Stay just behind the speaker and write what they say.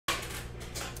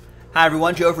Hi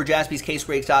everyone, Joe for JASPY'S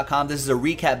This is a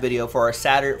recap video for our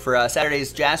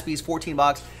Saturday's JASPY'S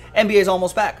 14-box NBA's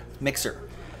Almost Back mixer.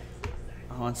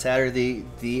 On Saturday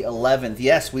the 11th,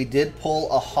 yes, we did pull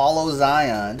a Holo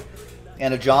Zion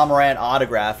and a Ja Morant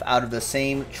autograph out of the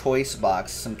same choice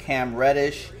box. Some Cam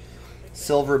Reddish,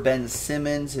 Silver Ben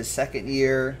Simmons, his second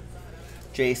year,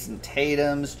 Jason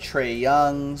Tatum's, Trae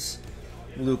Young's,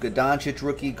 Luka Doncic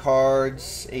rookie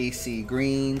cards, AC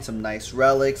Green, some nice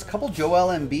relics, a couple Joel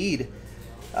Embiid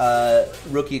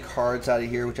rookie cards out of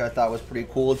here, which I thought was pretty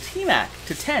cool. T-Mac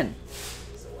 /10.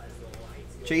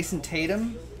 Jason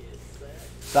Tatum,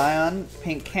 Zion,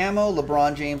 pink camo,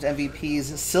 LeBron James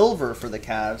MVP's silver for the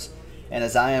Cavs, and a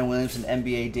Zion Williamson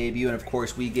NBA debut, and of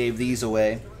course we gave these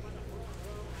away.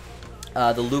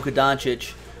 The Luka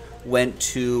Doncic went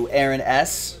to Aaron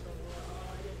S.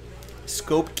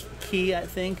 Scope Key, I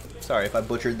think. Sorry if I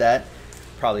butchered that.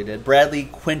 Probably did. Bradley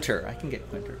Quinter. I can get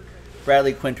Quinter.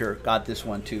 Bradley Quinter got this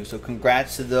one too. So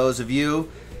congrats to those of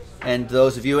you, and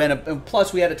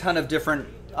plus we had a ton of different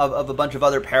of a bunch of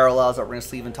other parallels that we're going to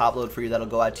sleeve and top load for you that'll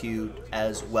go out to you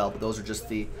as well. But those are just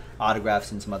the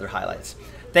autographs and some other highlights.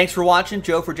 Thanks for watching.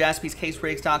 Joe for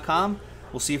JASPY'S.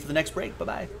 We'll see you for the next break.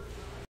 Bye-bye.